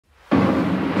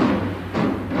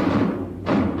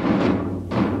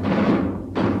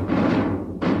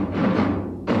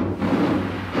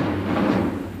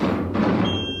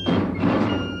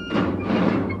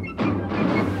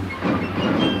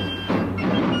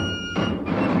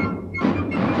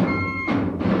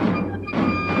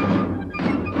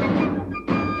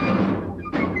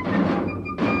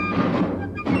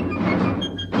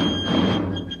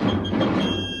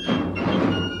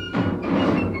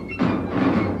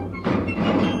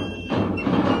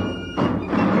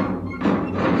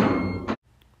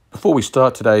Before we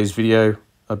start today's video,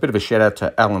 a bit of a shout out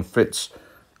to Alan Fritz.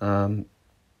 Alan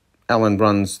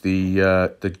runs the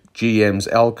GM's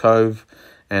Alcove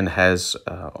and has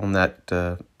on that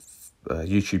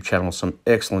YouTube channel some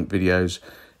excellent videos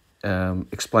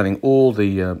explaining all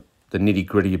the nitty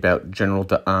gritty about General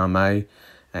d'Armee.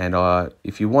 And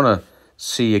if you want to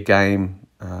see a game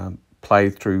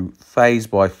played through phase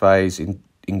by phase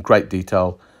in great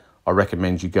detail, I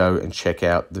recommend you go and check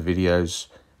out the videos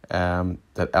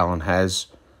that Alan has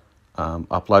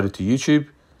uploaded to YouTube,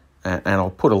 and I'll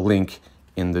put a link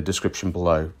in the description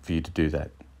below for you to do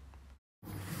that.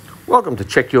 Welcome to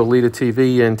Check Your Leader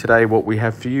TV, and today what we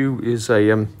have for you is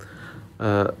a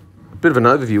bit of an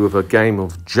overview of a game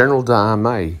of General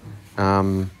d'Armee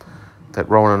that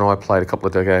Rowan and I played a couple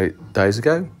of days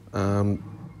ago.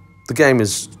 The game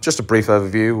is just a brief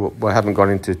overview. I haven't gone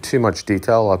into too much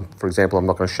detail. For example, I'm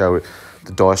not going to show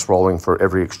the dice rolling for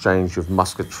every exchange of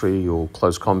musketry or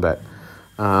close combat.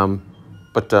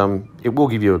 But it will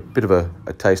give you a bit of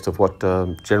a taste of what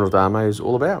General d'Armee is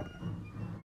all about.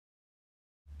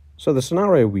 So the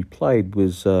scenario we played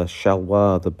was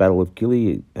Charleroi, the Battle of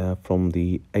Gilly from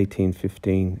the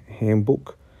 1815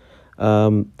 handbook.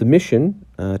 The mission,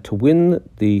 to win,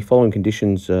 the following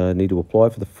conditions need to apply.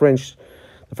 For the French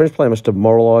player must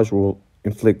demoralize or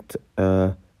inflict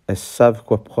a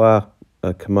sauve-qui-peut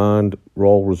command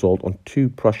roll result on 2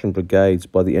 Prussian brigades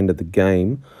by the end of the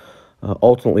game.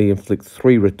 Ultimately inflict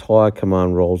 3 retire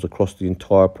command rolls across the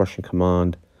entire Prussian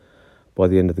command by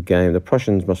the end of the game. The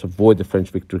Prussians must avoid the French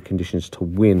victory conditions to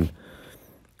win.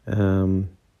 And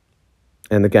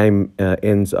the game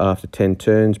ends after 10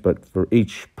 turns, but for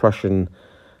each Prussian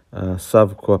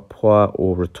sauve-qui-peut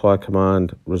or retire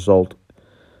command result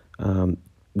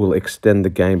will extend the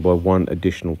game by 1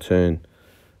 additional turn.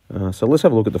 So let's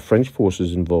have a look at the French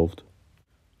forces involved.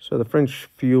 So the French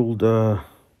field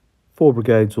 4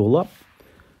 brigades all up.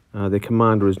 Their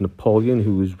commander is Napoleon,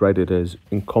 who is rated as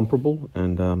incomparable,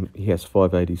 and he has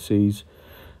 5 ADCs.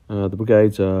 The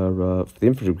brigades are, for the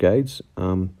infantry brigades,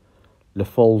 Le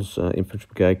Fol's infantry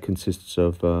brigade consists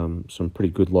of some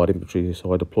pretty good light infantry,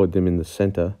 so I deployed them in the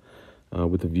centre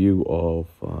with a view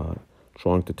of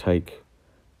trying to take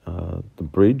the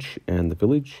bridge and the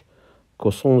village.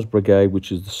 Courson's brigade,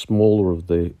 which is the smaller of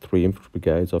the 3 infantry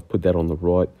brigades, I've put that on the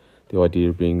right. The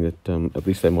idea being that at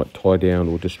least they might tie down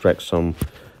or distract some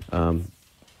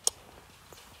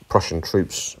Prussian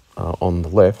troops on the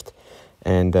left.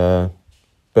 And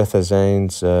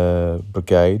Berthazin's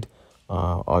brigade,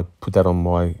 I put that on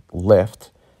my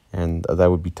left, and they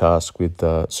would be tasked with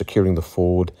securing the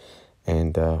ford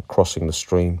and crossing the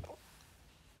stream.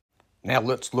 Now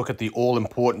let's look at the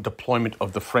all-important deployment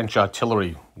of the French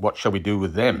artillery. What shall we do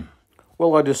with them?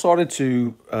 Well, I decided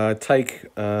to take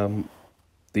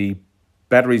the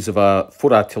batteries of our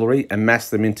foot artillery and mass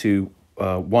them into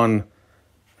one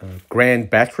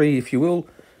grand battery, if you will,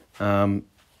 to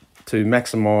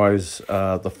maximise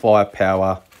the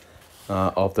firepower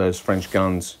of those French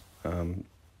guns. And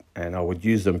I would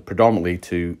use them predominantly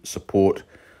to support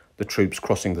the troops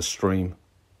crossing the stream.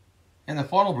 And the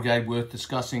final brigade worth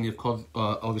discussing,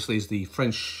 obviously, is the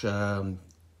French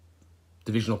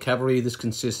divisional cavalry. This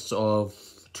consists of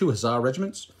 2 Hussar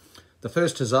regiments. The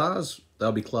 1st Hussars,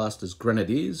 they'll be classed as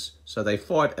grenadiers, so they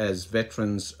fight as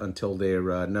veterans until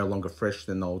they're no longer fresh,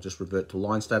 then they'll just revert to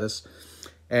line status.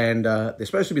 And they're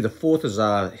supposed to be the 4th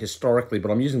Hussar historically, but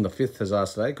I'm using the 5th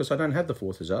Hussars today because I don't have the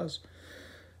 4th Hussars.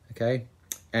 Okay,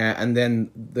 and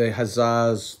then the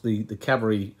Hussars, the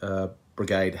cavalry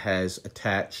brigade has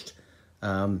attached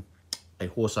a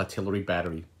horse artillery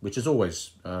battery, which is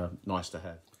always nice to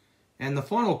have. And the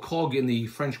final cog in the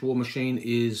French war machine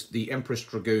is the Empress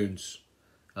Dragoons.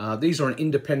 These are an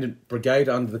independent brigade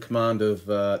under the command of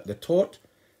Letort.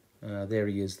 There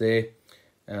he is there.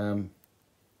 And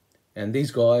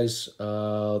these guys,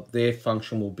 their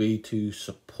function will be to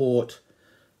support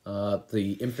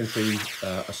the infantry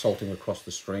assaulting across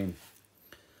the stream.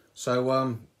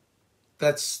 So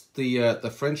that's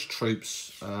the French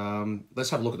troops. Let's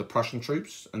have a look at the Prussian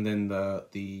troops and then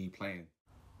the plan.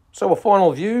 So a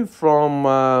final view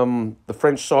from the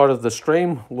French side of the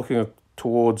stream, looking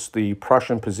towards the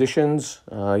Prussian positions.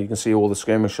 You can see all the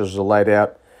skirmishers are laid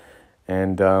out,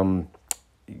 and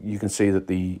you can see that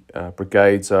the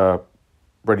brigades are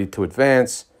ready to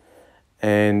advance.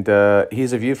 And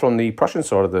here's a view from the Prussian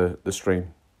side of the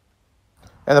stream.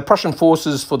 And the Prussian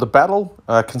forces for the battle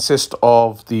consist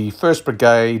of the 1st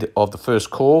Brigade of the 1st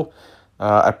Corps.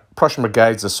 A Prussian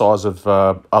brigade's the size of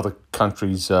other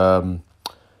countries'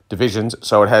 divisions.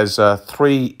 So it has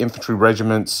 3 infantry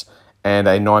regiments and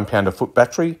a 9-pounder foot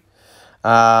battery.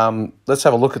 Let's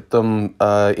have a look at them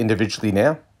individually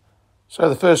now. So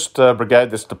the first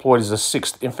brigade that's deployed is the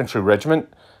 6th Infantry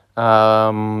Regiment.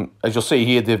 As you'll see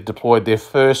here, they've deployed their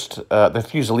first, the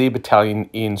Fusilier Battalion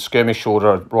in skirmish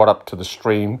order right up to the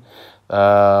stream.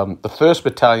 The 1st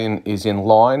Battalion is in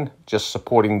line, just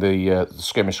supporting the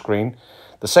skirmish screen.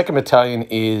 The 2nd Battalion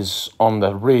is on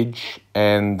the ridge,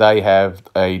 and they have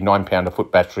a 9-pounder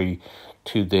foot battery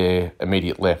to their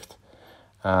immediate left.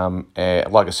 Like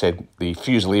I said, the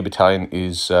Fusilier Battalion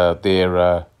is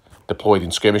they're deployed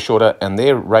in skirmish order, and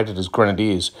they're rated as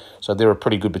grenadiers, so they're a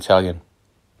pretty good battalion.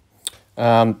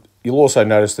 You'll also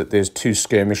notice that there's 2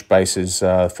 skirmish bases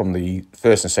from the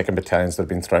 1st and 2nd Battalions that have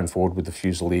been thrown forward with the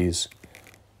Fusiliers.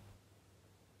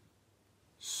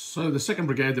 So the 2nd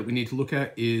Brigade that we need to look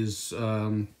at is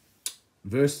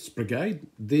Wurst's Brigade.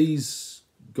 These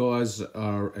guys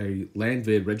are a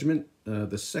Landwehr regiment, the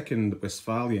 2nd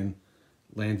Westphalian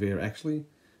Landwehr actually.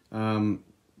 I'm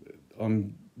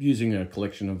using a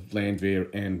collection of Landwehr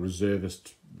and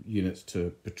reservist units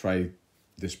to portray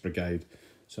this brigade.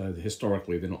 So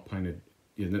historically, they're not painted,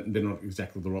 they're not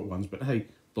exactly the right ones, but hey,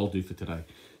 they'll do for today.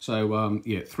 So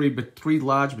yeah, three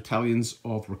large battalions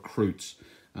of recruits.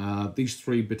 These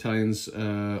 3 battalions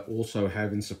also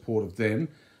have in support of them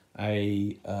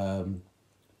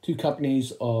 2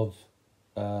 companies of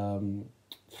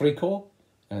 3 Corps,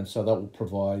 and so that will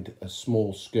provide a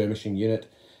small skirmishing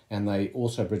unit. And they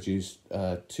also produce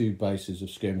 2 bases of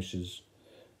skirmishers.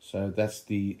 So that's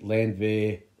the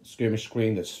Landwehr skirmish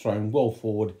screen that's thrown well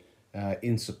forward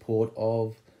in support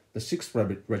of the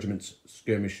 6th Regiment's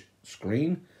skirmish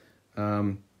screen.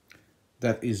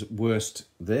 That is Wurst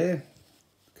there,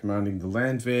 commanding the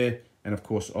Landwehr. And of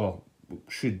course,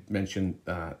 should mention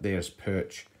there's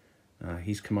Perch.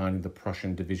 He's commanding the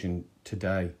Prussian division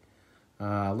today.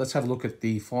 Let's have a look at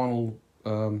the final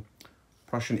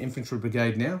Prussian Infantry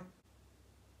Brigade now.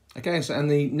 Okay, so and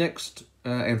the next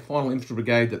and final infantry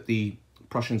brigade that the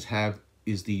Prussians have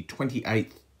is the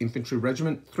 28th Infantry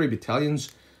Regiment, 3 battalions,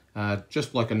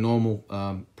 just like a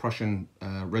normal Prussian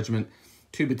regiment.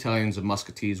 2 battalions of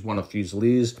musketeers, 1 of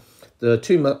fusiliers. The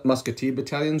 2 musketeer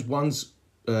battalions, one's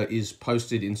is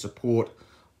posted in support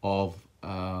of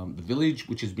the village,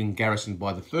 which has been garrisoned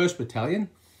by the 1st Battalion.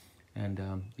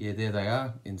 And yeah, there they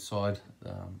are inside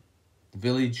the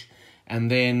village. And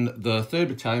then the 3rd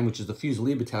Battalion, which is the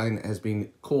Fusilier Battalion, has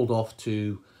been called off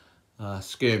to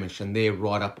skirmish, and they're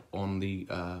right up on the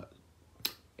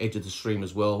edge of the stream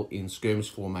as well in skirmish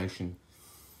formation.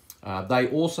 They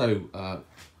also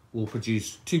will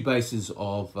produce 2 bases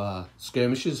of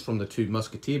skirmishers from the 2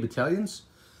 musketeer battalions.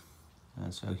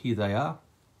 So here they are.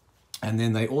 And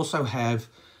then they also have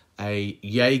a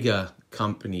Jaeger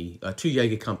company, 2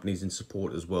 Jaeger companies in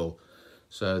support as well.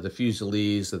 So the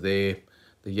Fusiliers are there,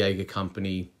 the Jaeger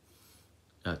company,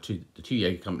 the 2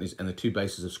 Jaeger companies, and the 2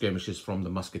 bases of skirmishers from the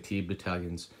musketeer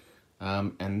battalions.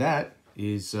 And that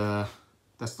is,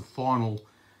 that's the final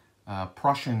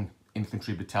Prussian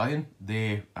infantry battalion.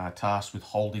 They're tasked with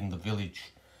holding the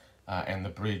village and the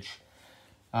bridge.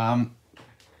 The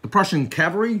Prussian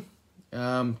cavalry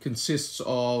consists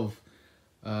of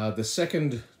the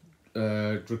 2nd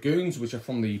Dragoons, which are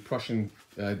from the Prussian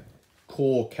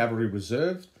Corps Cavalry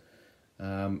Reserve,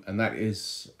 and that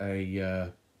is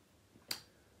a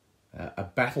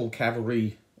battle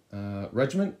cavalry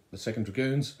regiment, the 2nd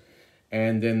Dragoons,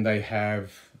 and then they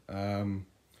have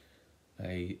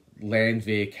a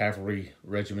Landwehr cavalry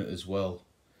regiment as well.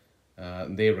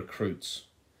 They're recruits.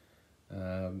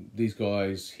 These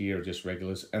guys here are just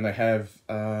regulars, and they have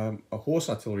a horse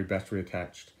artillery battery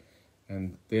attached,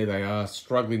 and there they are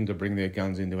struggling to bring their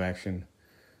guns into action.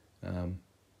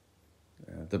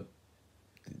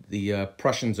 The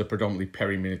Prussians are predominantly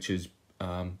Perry miniatures,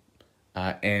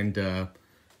 and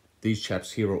these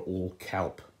chaps here are all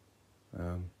Kalp.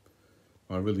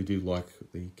 I really do like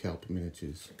the Kalp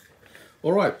miniatures.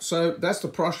 All right, so that's the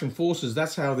Prussian forces.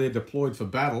 That's how they're deployed for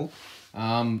battle.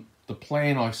 The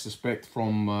plan, I suspect,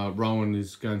 from Rowan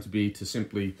is going to be to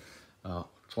simply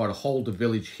try to hold the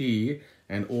village here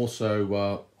and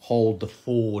also hold the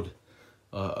ford,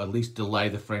 at least delay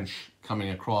the French coming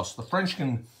across. The French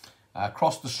can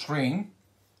cross the stream.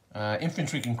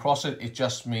 Infantry can cross it. It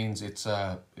just means it's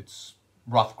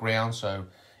rough ground, so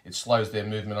it slows their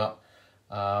movement up.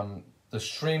 The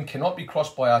stream cannot be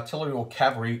crossed by artillery or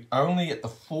cavalry, only at the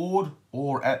ford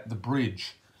or at the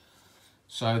bridge.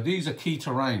 So these are key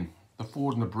terrain, the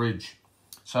ford and the bridge.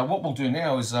 So what we'll do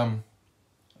now is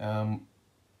I'll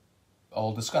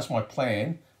discuss my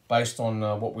plan based on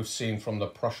what we've seen from the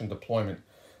Prussian deployment.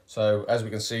 So as we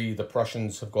can see, the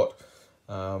Prussians have got,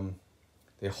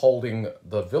 they're holding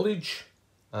the village.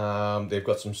 They've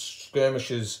got some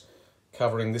skirmishers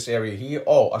covering this area here.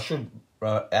 Oh, I should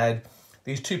add,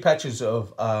 these two patches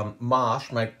of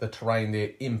marsh make the terrain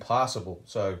there impassable.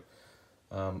 So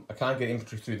I can't get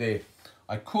infantry through there.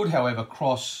 I could, however,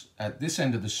 cross at this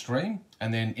end of the stream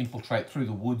and then infiltrate through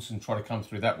the woods and try to come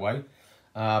through that way.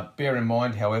 Bear in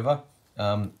mind, however,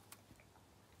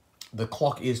 the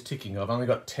clock is ticking. I've only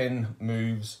got 10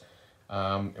 moves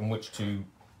in which to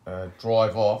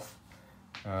drive off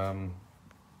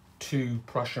 2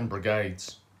 Prussian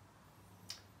brigades.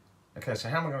 Okay, so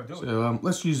how am I going to do it? So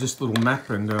let's use this little map,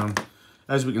 and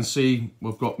as we can see,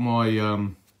 we've got my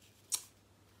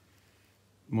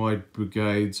my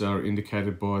brigades are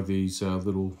indicated by these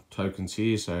little tokens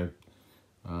here. So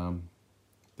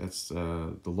that's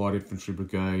the light infantry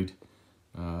brigade,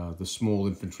 the small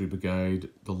infantry brigade,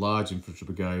 the large infantry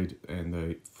brigade, and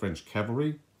the French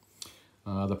cavalry.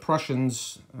 The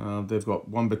Prussians, they've got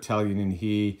 1 battalion in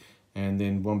here, and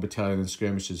then 1 battalion in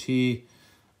skirmishes here.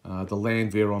 The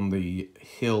Landwehr on the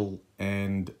hill,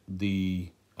 and the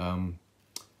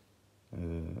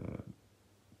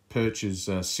Perch's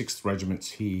 6th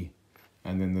Regiment's here,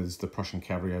 and then there's the Prussian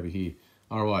cavalry over here.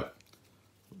 All right,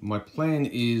 my plan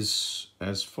is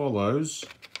as follows.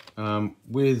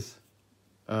 With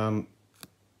the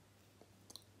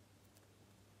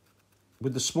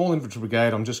small infantry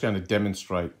brigade, I'm just going to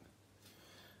demonstrate.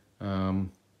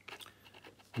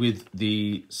 With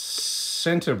the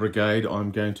centre brigade,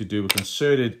 I'm going to do a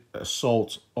concerted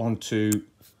assault onto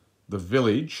the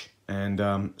village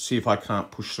and see if I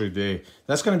can't push through there.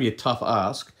 That's going to be a tough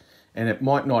ask, and it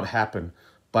might not happen.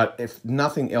 But if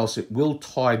nothing else, it will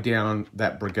tie down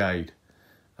that brigade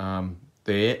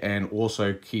there, and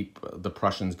also keep the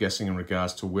Prussians guessing in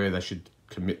regards to where they should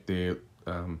commit their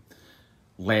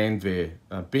Landwehr.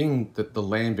 Being that the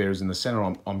Landwehr is in the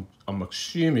centre, I'm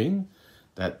assuming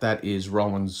that is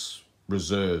Rowan's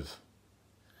reserve.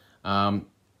 Now,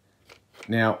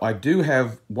 I do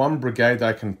have 1 brigade that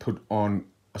I can put on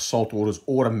assault orders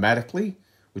automatically,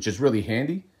 which is really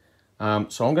handy.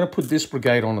 So I'm going to put this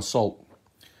brigade on assault,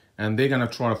 and they're going to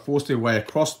try to force their way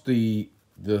across the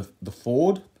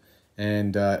ford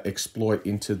and exploit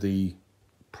into the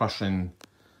Prussian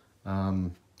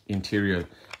interior.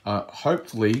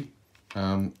 Hopefully,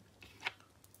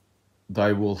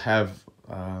 they will have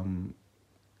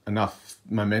enough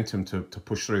momentum to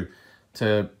push through.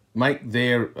 To make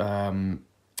their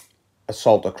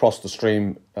assault across the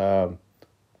stream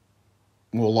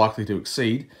more likely to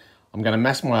exceed, I'm going to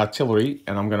mass my artillery,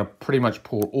 and I'm going to pretty much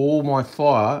pour all my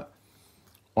fire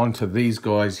onto these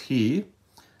guys here,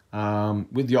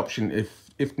 with the option,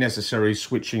 if necessary,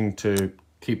 switching to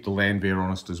keep the Landwehr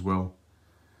honest as well.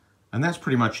 And that's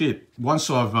pretty much it. Once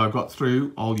I've got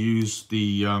through, I'll use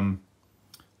the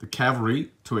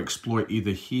cavalry to exploit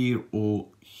either here or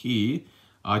here.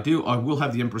 I will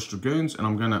have the Empress Dragoons, and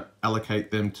I'm going to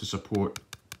allocate them to support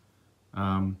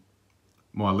my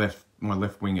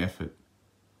left wing effort.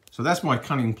 So that's my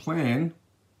cunning plan.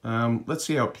 Let's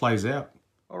see how it plays out.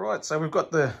 All right, so we've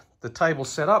got the table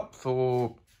set up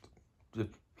for the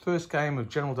first game of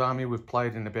General Armee we've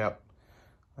played in about,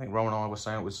 I think Rowan and I were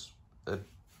saying it was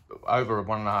over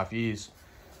 1.5 years.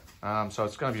 So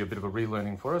it's going to be a bit of a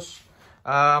relearning for us.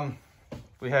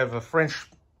 We have a French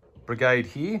brigade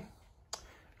here,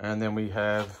 and then we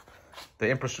have the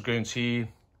Empress Dragoons here,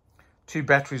 2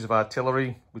 batteries of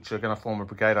artillery, which are going to form a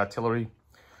brigade artillery.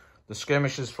 The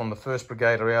skirmishers from the 1st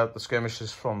Brigade are out. The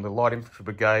skirmishers from the Light Infantry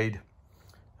Brigade,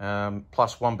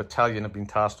 plus 1 battalion have been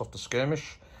tasked off to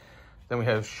skirmish. Then we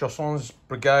have Chausson's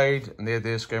Brigade, and they're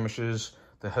their skirmishers.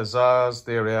 The Hussars,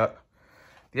 they're out.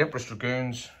 The Empress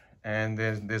Dragoons, and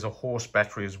there's a horse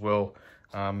battery as well.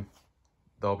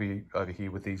 They'll be over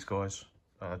here with these guys.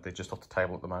 They're just off the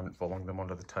table at the moment, following them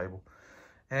onto the table.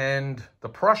 And the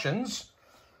Prussians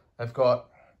have got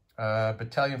a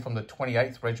battalion from the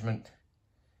 28th Regiment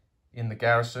in the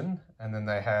garrison, and then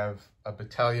they have a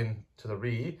battalion to the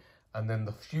rear, and then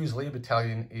the Fusilier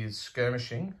battalion is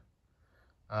skirmishing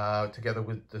together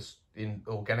with this in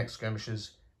organic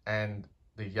skirmishes and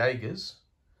the Jaegers.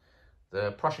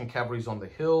 The Prussian cavalry's on the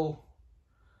hill.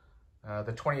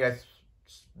 The 28th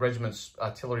Regiment's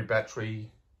artillery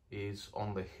battery is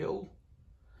on the hill.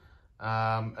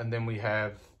 And then we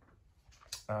have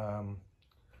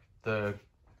the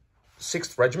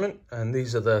 6th Regiment, and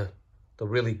these are the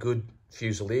really good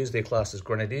Fusiliers. They're classed as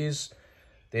grenadiers.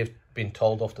 They've been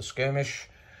told off to skirmish.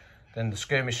 Then the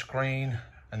skirmish screen,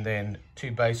 and then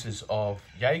 2 bases of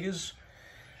Jaegers.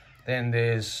 Then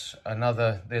there's a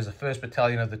 1st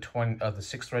Battalion of the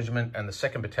 6th Regiment and the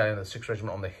 2nd Battalion of the 6th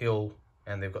Regiment on the hill,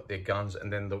 and they've got their guns.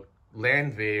 And then the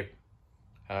Landwehr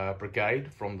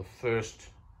Brigade from the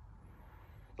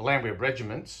Landwehr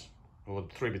regiments, or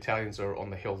the 3 battalions are on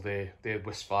the hill there. They're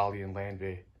Westphalian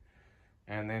Landwehr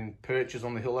and then Perch is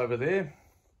on the hill over there.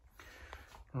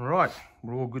 All right,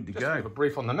 we're all good to go. A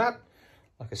brief on the map.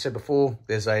 Like I said before,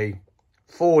 there's a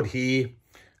ford here,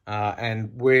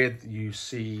 and where you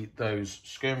see those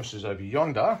skirmishes over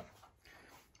yonder,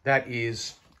 that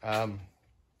is,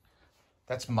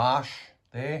 that's marsh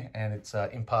there, and it's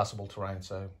impassable terrain,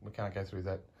 so we can't go through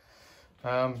that.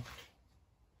 And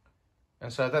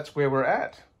so that's where we're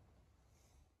at.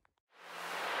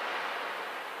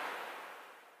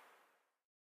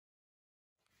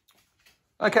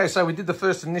 Okay, so we did the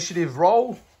first initiative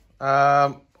roll.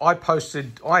 I had 4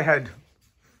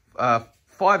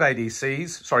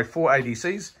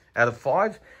 ADCs out of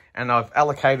 5, and I've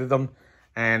allocated them,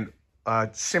 and I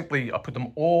put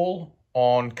them all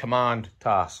on command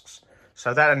tasks.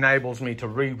 So that enables me to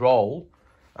re-roll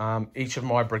each of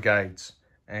my brigades,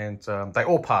 and they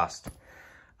all passed.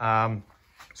 So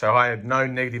I had no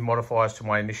negative modifiers to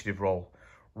my initiative roll.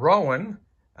 Rowan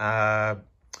had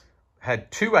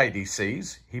 2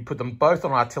 ADCs. He put them both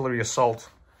on artillery assault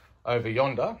over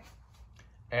yonder,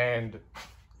 and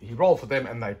he rolled for them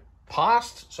and they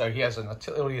passed. So he has an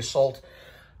artillery assault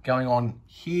going on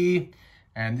here,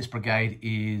 and this brigade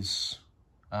is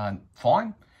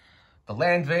fine. The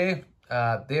Landwehr,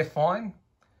 they're fine.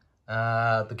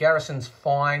 The garrison's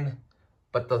fine,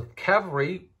 but the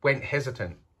cavalry went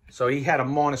hesitant. So he had a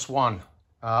 -1.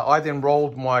 I then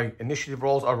rolled my initiative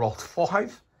rolls. I rolled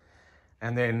 5,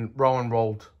 and then Rowan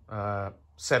rolled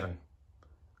 7.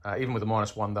 Even with a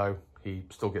 -1 though, he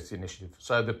still gets the initiative.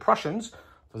 So the Prussians,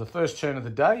 for the first turn of the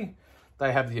day,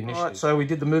 they have the initiative. Right, so we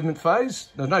did the movement phase.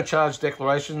 There's no charge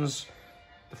declarations.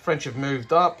 The French have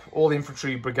moved up. All the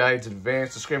infantry brigades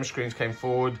advanced. The skirmish screens came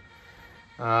forward.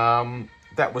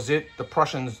 That was it. The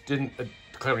Prussians didn't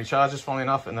declare any charges, funnily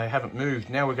enough, and they haven't moved.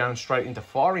 Now we're going straight into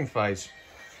firing phase.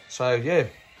 So yeah,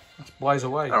 let's blaze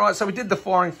away. All right, so we did the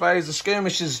firing phase. The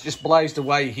skirmishes just blazed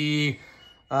away here.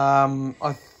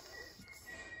 I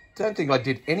don't think I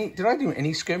did any. Did I do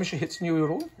any skirmisher hits new at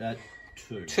all?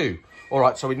 2. 2. All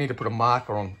right, so we need to put a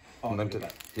marker on them.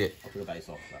 Yeah. I took a base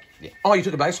off that. Yeah. Oh, you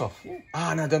took a base off? Yeah.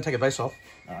 Ah, no, don't take a base off.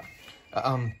 All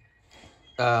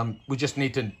right. We just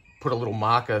need to put a little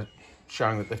marker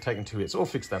showing that they've taken 2 hits. We'll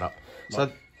fix that up.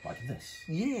 Like this?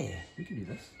 Yeah. We can do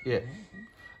this. Yeah.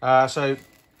 So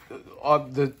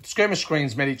the skirmish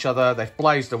screens met each other. They've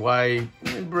blazed away.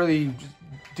 It really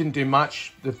didn't do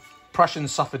much. The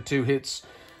Prussians suffered 2 hits.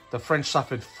 The French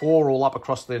suffered 4 all up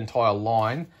across the entire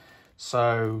line.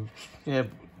 So, yeah,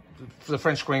 the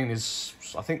French screen is,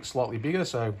 I think, slightly bigger,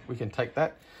 so we can take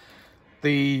that.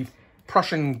 The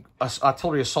Prussian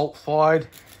artillery assault fired.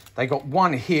 They got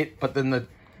 1 hit, but then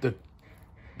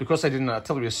because they did an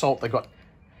artillery assault, they got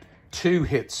 2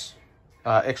 hits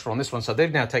extra on this one. So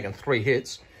they've now taken 3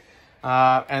 hits.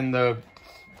 And the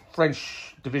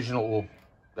French divisional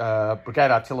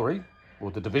brigade artillery,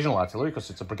 or the divisional artillery, because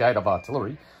it's a brigade of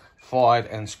artillery, fired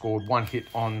and scored 1 hit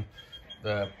on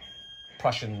the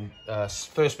Prussian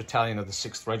 1st Battalion of the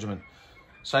 6th Regiment.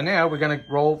 So now we're going to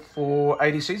roll for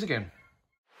ADCs again.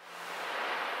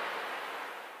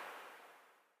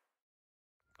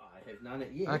 I have none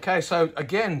yet. Okay, so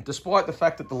again, despite the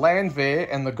fact that the Landwehr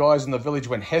and the guys in the village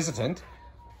went hesitant,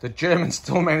 the Germans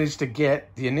still managed to get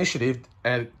the initiative,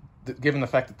 given the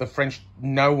fact that the French,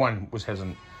 no one was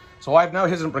hesitant. So I have no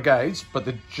hesitant brigades, but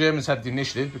the Germans had the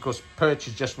initiative because Perch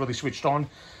is just really switched on.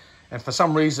 And for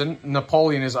some reason,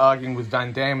 Napoleon is arguing with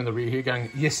Van Dam in the rear here, going,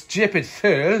 "You stupid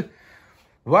fool,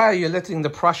 why are you letting the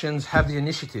Prussians have the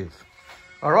initiative?"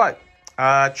 All right,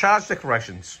 charge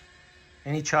declarations.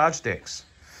 Any charge decks?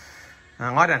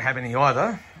 I don't have any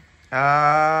either.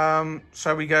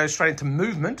 So we go straight into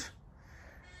movement.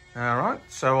 All right,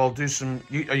 so I'll do some...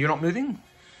 Are you not moving?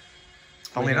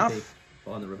 Funnily enough.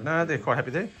 Behind the river. No, they're quite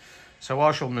happy there. So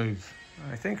I shall move.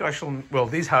 I think I shall... Well,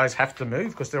 these guys have to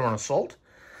move because they're on assault.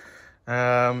 What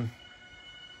am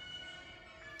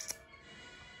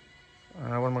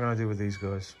I going to do with these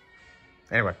guys?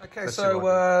 Anyway. Okay,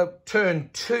 so turn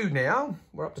 2 now.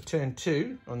 We're up to turn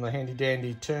 2 on the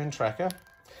handy-dandy turn tracker.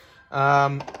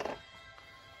 None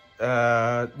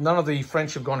of the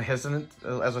French have gone hesitant.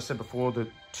 As I said before, the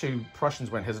 2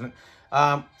 Prussians went hesitant.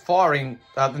 Firing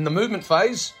in the movement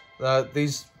phase,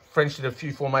 these French did a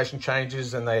few formation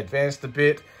changes and they advanced a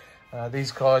bit.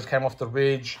 These guys came off the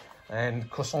ridge,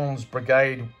 and Cousson's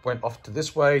brigade went off to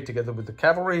this way together with the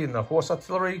cavalry and the horse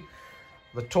artillery.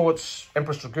 The Torts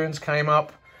Empress Dragoons came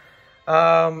up.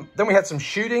 Then we had some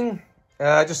shooting,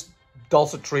 just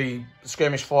desultory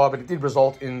skirmish fire, but it did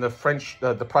result in the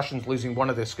Prussians losing one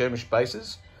of their skirmish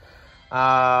bases.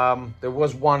 There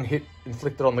was 1 hit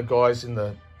inflicted on the guys in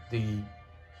the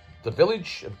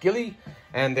village of Gilly,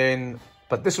 and then,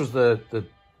 but this was the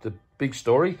big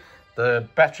story. The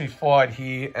battery fired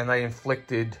here, and they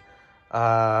inflicted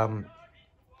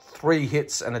 3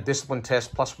 hits and a discipline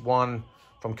test plus 1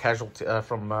 from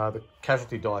the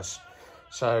casualty dice.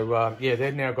 So yeah,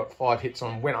 they've now got 5 hits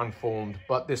on, went unformed,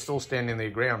 but they're still standing their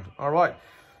ground. All right,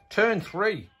 turn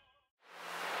 3.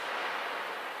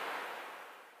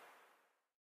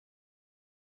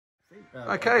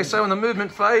 Okay, so in the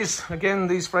movement phase, again,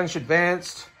 these French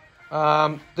advanced.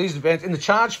 These advanced in the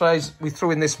charge phase. We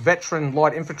threw in this veteran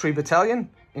light infantry battalion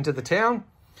into the town.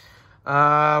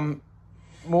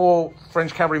 More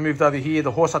French cavalry moved over here.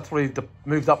 The horse artillery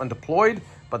moved up and deployed,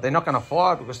 but they're not going to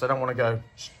fire because they don't want to go,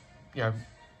 you know,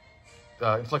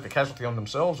 inflict a casualty on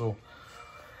themselves or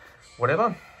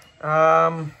whatever.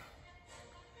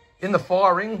 In the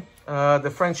firing,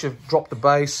 the French have dropped the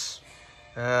base,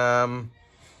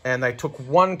 and they took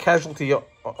 1 casualty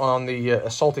on the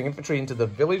assaulting infantry into the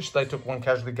village. They took 1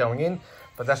 casualty going in,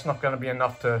 but that's not going to be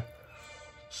enough to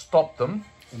stop them.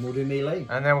 And we'll do melee.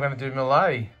 And then we're going to do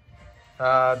melee.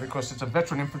 Because it's a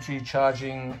veteran infantry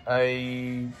charging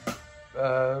a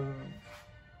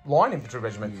line infantry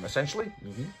regiment, essentially,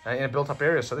 in a built-up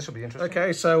area. So this will be interesting.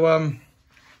 Okay, so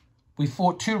we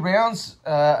fought 2 rounds.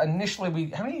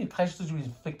 Initially, how many casualties did we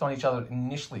inflict on each other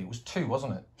initially? It was 2,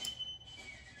 wasn't it?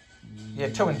 Yeah,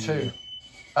 2 and 2.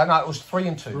 No, it was 3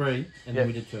 and 2. 3, and then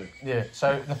we did 2. Yeah,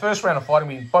 so in the first round of fighting,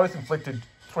 we both inflicted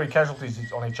 3 casualties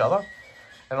on each other.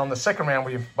 And on the second round,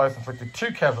 we both inflicted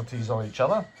 2 casualties on each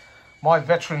other. My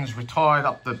veterans retired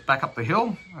back up the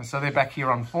hill, and so they're back here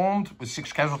unformed with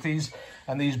 6 casualties.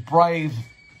 And these brave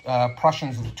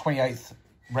Prussians of the 28th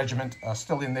Regiment are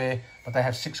still in there, but they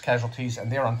have 6 casualties, and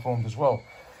they're unformed as well.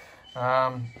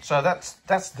 So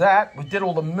that's that. We did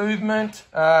all the movement.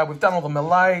 We've done all the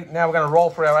melee. Now we're going to roll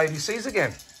for our ADCs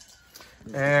again.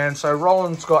 And so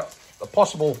Roland's got a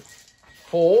possible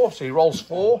 4, so he rolls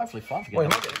 4. Hopefully 5 again. Well, you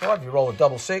might get 5 if you roll a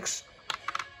double 6.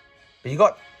 But you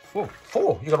got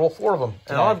 4. You got all 4 of them.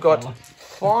 And yeah, I've got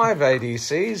 5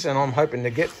 ADCs, and I'm hoping to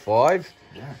get 5.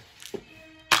 Yeah.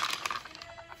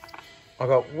 I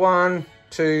got 1,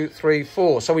 2, 3,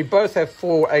 4. So we both have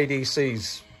 4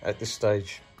 ADCs at this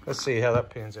stage. Let's see how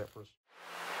that pans out for us.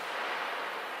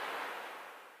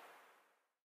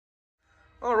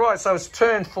 All right, so it's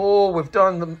turn 4. We've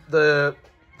done the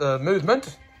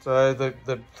movement. So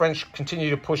the French continue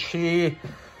to push here.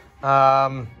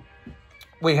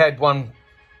 We had 1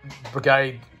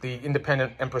 brigade, the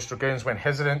Independent Empress Dragoons, went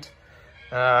hesitant.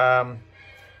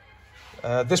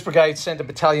 This brigade sent a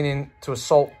battalion in to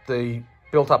assault the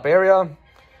built-up area.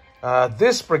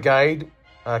 This brigade,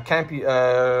 I can't think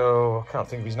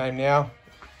of his name now.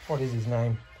 What is his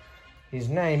name? His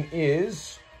name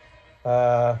is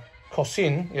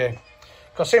Cossin. Yeah,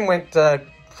 Cossin went,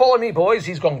 follow me, boys.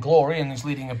 He's gone glory, and he's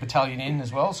leading a battalion in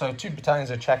as well. So 2 battalions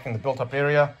are attacking the built-up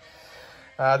area.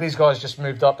 These guys just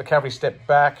moved up. The cavalry stepped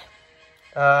back.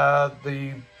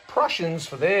 The Prussians,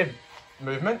 for their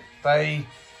movement, they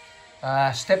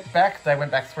stepped back. They went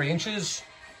back 3 inches.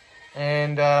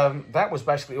 And that was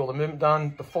basically all the movement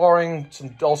done. The firing, some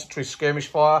desultory skirmish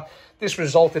fire. This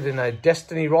resulted in a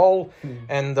destiny roll.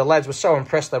 And the lads were so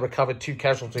impressed they recovered 2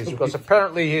 casualties. Because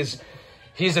apparently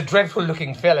he's a dreadful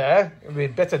looking fella.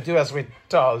 We'd better do as we're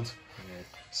told.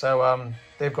 So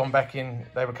they've gone back in.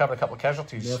 They recovered a couple of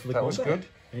casualties. That was good.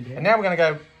 And now we're going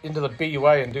to go into the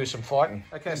BUA and do some fighting.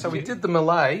 Okay, so we did the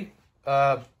melee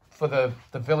for the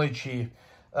village here.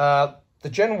 The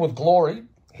General with Glory,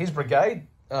 his brigade,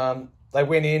 they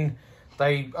went in.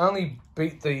 They only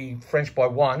beat the French by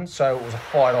 1, so it was a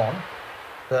fight on.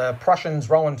 The Prussians,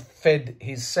 Rowan fed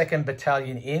his 2nd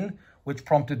battalion in, which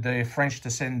prompted the French to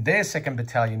send their 2nd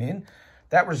battalion in.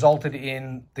 That resulted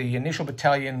in the initial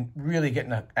battalion really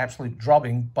getting an absolute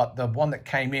drubbing, but the one that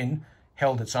came in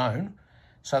held its own.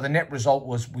 So the net result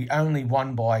was we only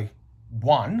won by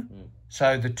 1.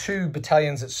 So the 2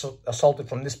 battalions that assaulted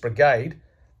from this brigade,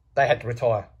 they had to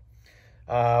retire.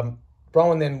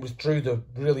 Rowan then withdrew the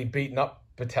really beaten up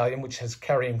battalion, which is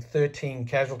carrying 13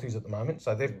 casualties at the moment.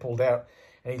 So they've pulled out,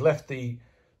 and he left the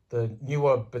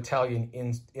newer battalion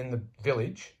in the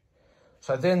village.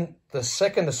 So then the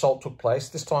 2nd assault took place.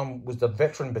 This time was the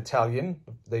veteran battalion,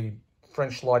 the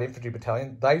French light infantry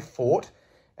battalion. They fought,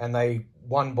 and they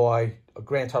won by a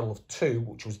grand total of 2,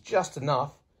 which was just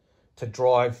enough to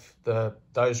drive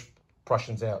those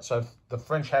Prussians out. So the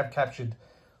French have captured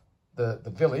the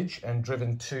village and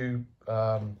driven 2,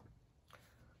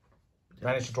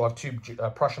 managed to drive 2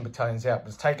 Prussian battalions out. But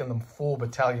it's taken them 4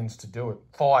 battalions to do it,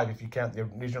 5 if you count the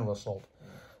original assault.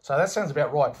 So that sounds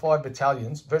about right. 5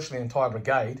 battalions, virtually an entire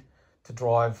brigade, to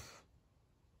drive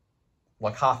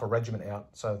like half a regiment out.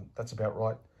 So that's about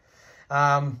right.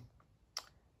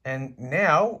 And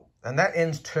now And that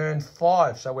ends turn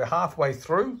 5. So we're halfway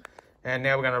through, and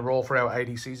now we're going to roll for our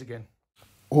ADCs again.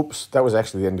 Oops, that was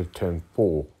actually the end of turn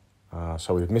 4.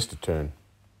 So we've missed a turn.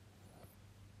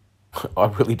 I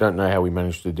really don't know how we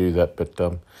managed to do that, but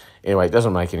anyway, it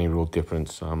doesn't make any real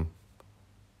difference.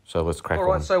 So let's crack on.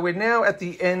 All right, so we're now at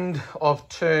the end of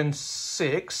turn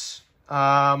 6.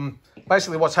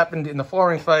 Basically what's happened in the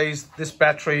firing phase, this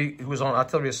battery who was on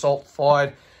artillery assault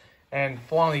fired and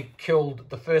finally killed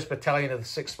the 1st Battalion of the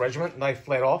 6th Regiment, and they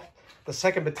fled off. The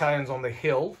 2nd Battalion's on the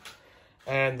hill,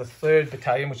 and the 3rd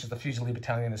Battalion, which is the Fusilier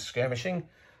Battalion, is skirmishing.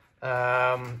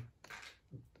 So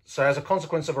as a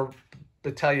consequence of a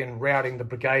battalion routing, the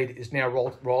brigade is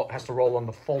now has to roll on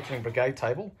the faltering brigade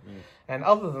table. And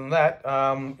other than that,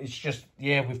 it's just,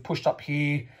 yeah, we've pushed up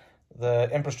here. The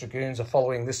Empress Dragoons are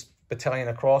following this battalion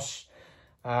across.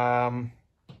 The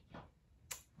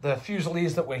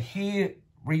Fusiliers that were here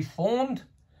reformed,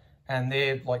 and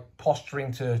they're like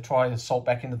posturing to try to assault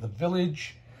back into the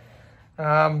village.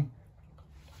 Yeah,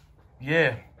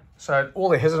 so all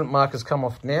the hesitant markers come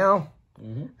off now.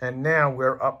 And now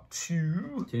we're up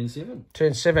to turn 7.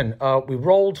 Turn 7. We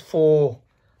rolled for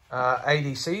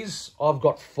ADCs. I've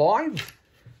got 5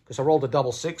 because I rolled a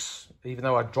double 6, even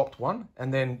though I dropped 1.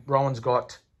 And then Rowan's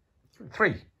got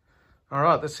 3. All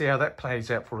right, let's see how that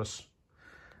plays out for us.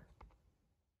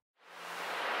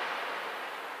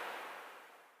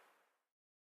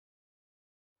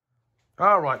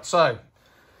 All right, so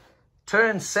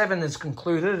turn 7 is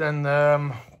concluded,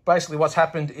 and basically what's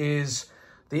happened is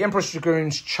the Empress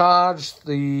Dragoons charged,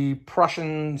 the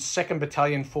Prussian 2nd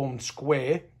Battalion formed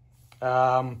square.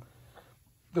 There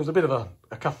was a bit of a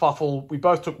kerfuffle. We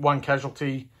both took 1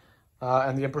 casualty,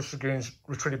 and the Empress Dragoons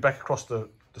retreated back across the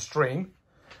stream.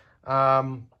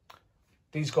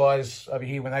 These guys over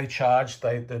here, when they charged,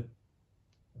 the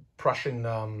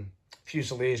Prussian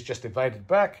Fusiliers just evaded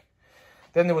back.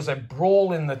 Then there was a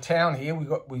brawl in the town here.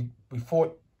 We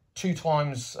fought 2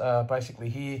 times basically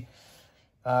here.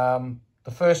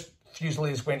 The first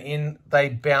Fusiliers went in, they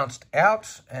bounced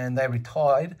out and they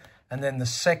retired. And then the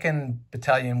 2nd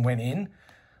Battalion went in.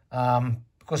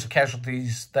 Because of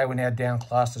casualties, they were now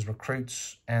downclassed as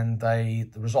recruits, and the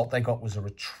result they got was a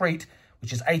retreat,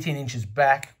 which is 18 inches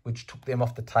back, which took them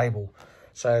off the table.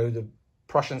 So the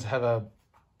Prussians have a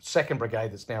 2nd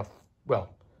Brigade that's now,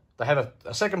 well, they have a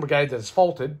 2nd Brigade that is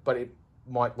faltered, but it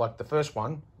might, like the first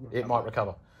one, it might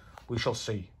recover. We shall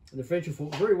see. And the French have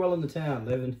fought very well in the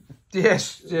town.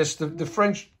 Yes, the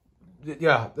French,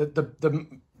 yeah, the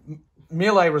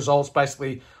melee results,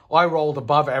 basically, I rolled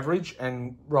above average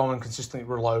and Rowan consistently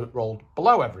rolled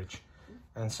below average.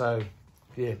 And so,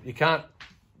 yeah, you can't,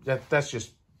 that's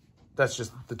just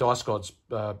the dice gods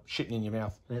shitting in your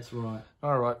mouth. That's right.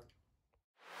 All right.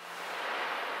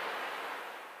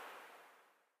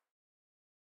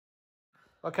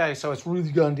 Okay, so it's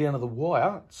really going down to the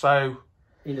wire. So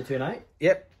into turn 8?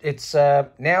 Yep, it's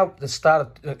now the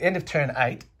start of end of turn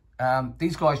 8.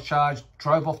 These guys charged,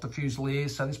 drove off the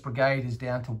Fusiliers, so this brigade is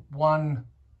down to 1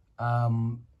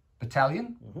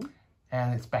 battalion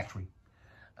and its battery.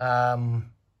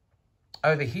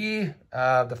 Over here,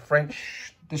 the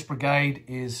French, this brigade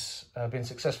is been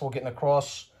successful getting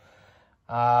across.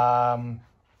 And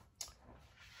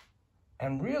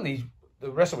really,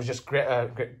 the rest of it was just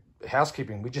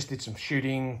housekeeping. We just did some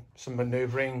shooting, some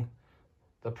manoeuvring.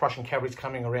 The Prussian cavalry's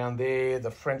coming around there.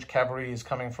 The French cavalry is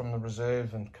coming from the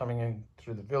reserve and coming in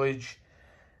through the village.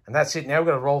 And that's it. Now we're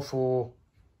going to roll for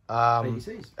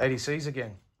ADCs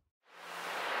again.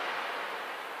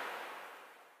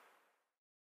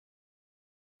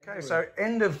 Okay, so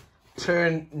end of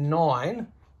turn 9,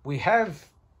 we have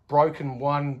broken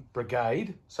 1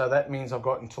 brigade. So that means I've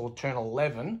got until turn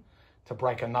 11 to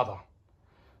break another.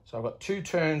 So I've got 2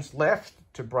 turns left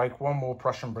to break 1 more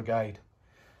Prussian brigade.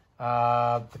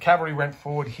 The cavalry went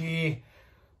forward here,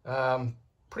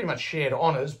 pretty much shared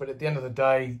honours, but at the end of the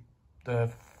day, the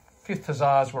 5th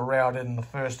Hussars were routed and the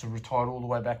 1st have retired all the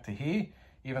way back to here,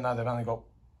 even though they've only got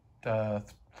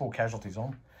 4 casualties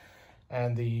on.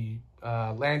 And the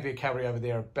Landwehr cavalry over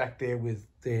there are back there with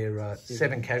their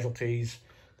 7 casualties.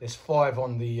 There's 5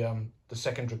 on the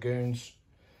 2nd Dragoons.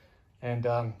 And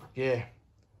yeah,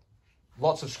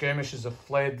 lots of skirmishers have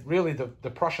fled. Really, the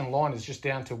Prussian line is just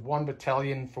down to 1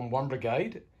 battalion from 1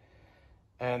 brigade,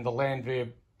 and the Landwehr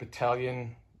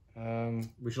battalion.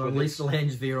 We shall unleash the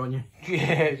Landwehr on you.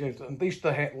 Yeah, unleash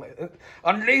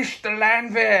the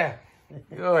Landwehr.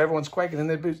 Oh, everyone's quaking in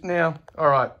their boots now. All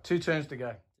right, 2 turns to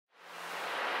go.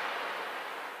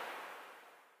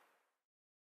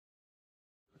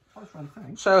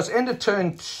 So it's end of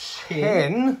turn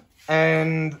 10,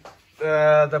 and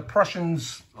the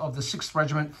Prussians of the 6th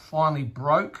Regiment finally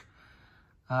broke.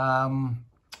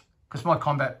 because my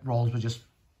combat rolls were just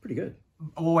Pretty good.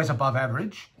 always above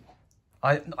average.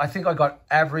 I think I got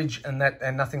average and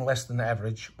nothing less than the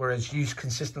average, whereas you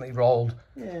consistently rolled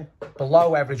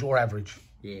below average or average.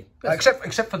 Yeah.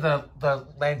 Except for the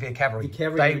Landwehr cavalry. The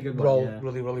cavalry they did a good one, rolled yeah.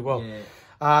 really, really well.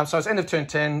 Yeah. So it's end of turn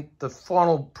 10. The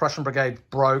final Prussian brigade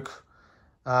broke,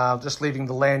 just leaving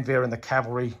the Landwehr and the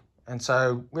cavalry. And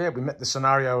so, yeah, we met the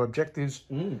scenario objectives.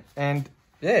 And,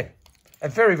 yeah, a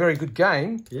very, very good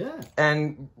game. Yeah.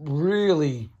 And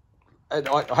really,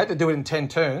 I had to do it in 10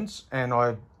 turns. And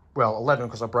 11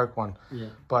 because I broke one. Yeah.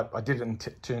 But I did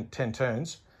it in 10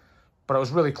 turns. But it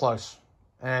was really close.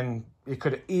 And it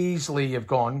could easily have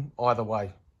gone either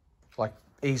way. Like,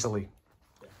 easily.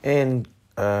 And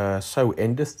so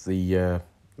endeth the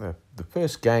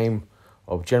first game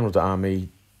of General d'Armee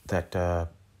that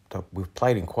we've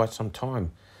played in quite some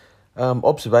time.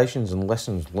 Observations and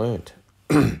lessons learnt.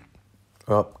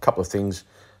 Well, a couple of things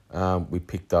we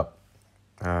picked up.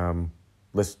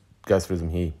 Let's go through them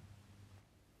here.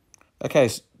 Okay,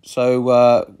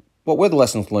 so what were the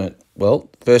lessons learnt? Well,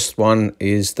 first one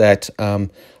is that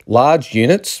large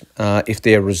units, if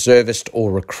they're reservist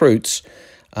or recruits,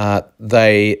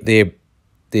 their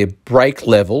break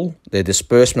level, their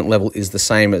disbursement level is the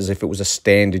same as if it was a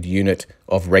standard unit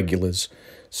of regulars.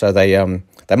 So they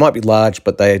might be large,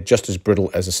 but they're just as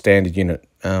brittle as a standard unit.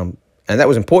 And that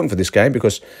was important for this game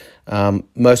because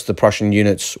most of the Prussian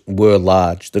units were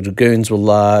large. The dragoons were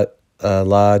large. All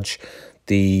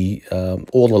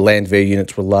the Landwehr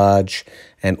units were large,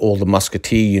 and all the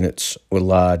musketeer units were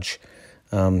large.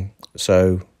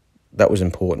 So that was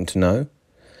important to know.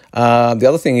 The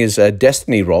other thing is a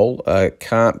destiny roll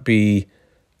can't be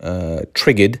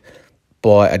triggered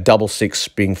by a 6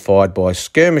 being fired by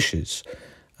skirmishers.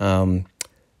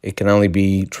 It can only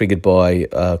be triggered by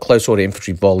close order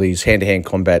infantry volleys, hand-to-hand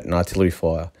combat, and artillery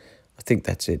fire. I think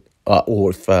that's it. Or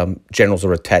if generals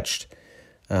are attached,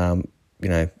 to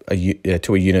a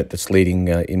unit that's leading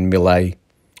in melee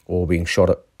or being shot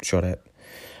at.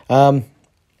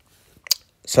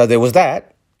 So there was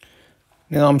that.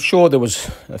 Now, I'm sure there was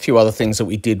a few other things that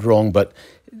we did wrong, but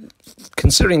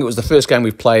considering it was the first game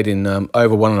we've played in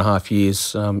over 1.5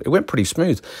 years, it went pretty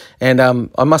smooth. And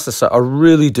I must say, I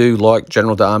really do like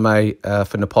General d'Armee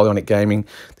for Napoleonic gaming.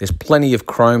 There's plenty of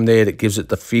chrome there that gives it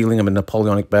the feeling of a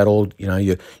Napoleonic battle. You know,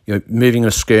 you're moving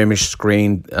a skirmish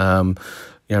screen,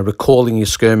 recalling your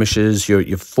skirmishes,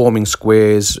 you're forming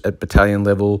squares at battalion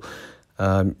level.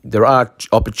 There are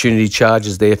opportunity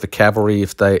charges there for cavalry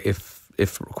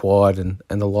if required and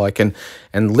the like. And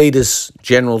leaders,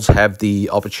 generals have the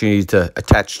opportunity to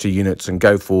attach to units and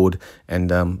go forward,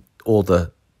 and all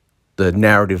the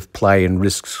narrative play and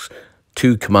risks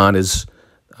to commanders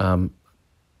that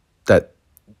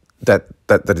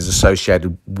is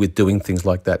associated with doing things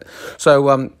like that.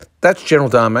 So that's General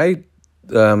d'Armee.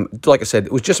 Like I said,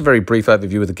 it was just a very brief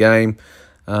overview of the game.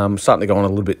 Starting to go on a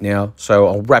little bit now, so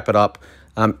I'll wrap it up.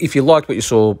 If you liked what you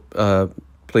saw,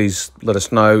 please let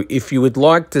us know. If you would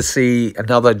like to see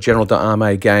another General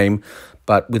d'Armee game,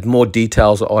 but with more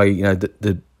details,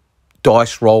 the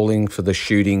dice rolling for the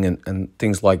shooting and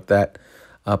things like that,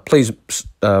 please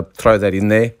throw that in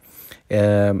there.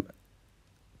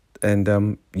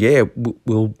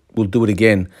 We'll do it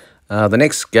again. The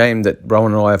next game that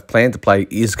Rowan and I have planned to play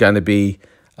is going to be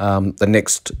the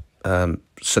next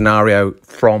scenario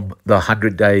from the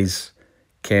 100 Days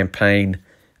campaign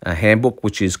handbook,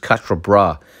 which is Quatre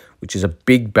Bras, which is a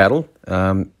big battle,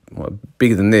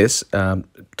 bigger than this.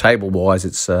 Table-wise,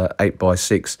 it's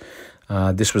 8x6.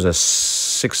 This was a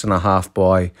 6.5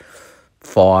 by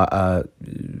 5.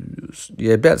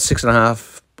 About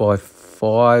 6.5 by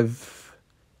 5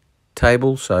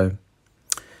 table. So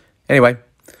anyway,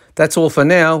 that's all for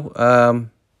now.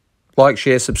 Like,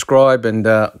 share, subscribe, and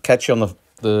catch you on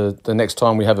the next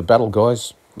time we have a battle,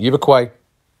 guys. Yibakway.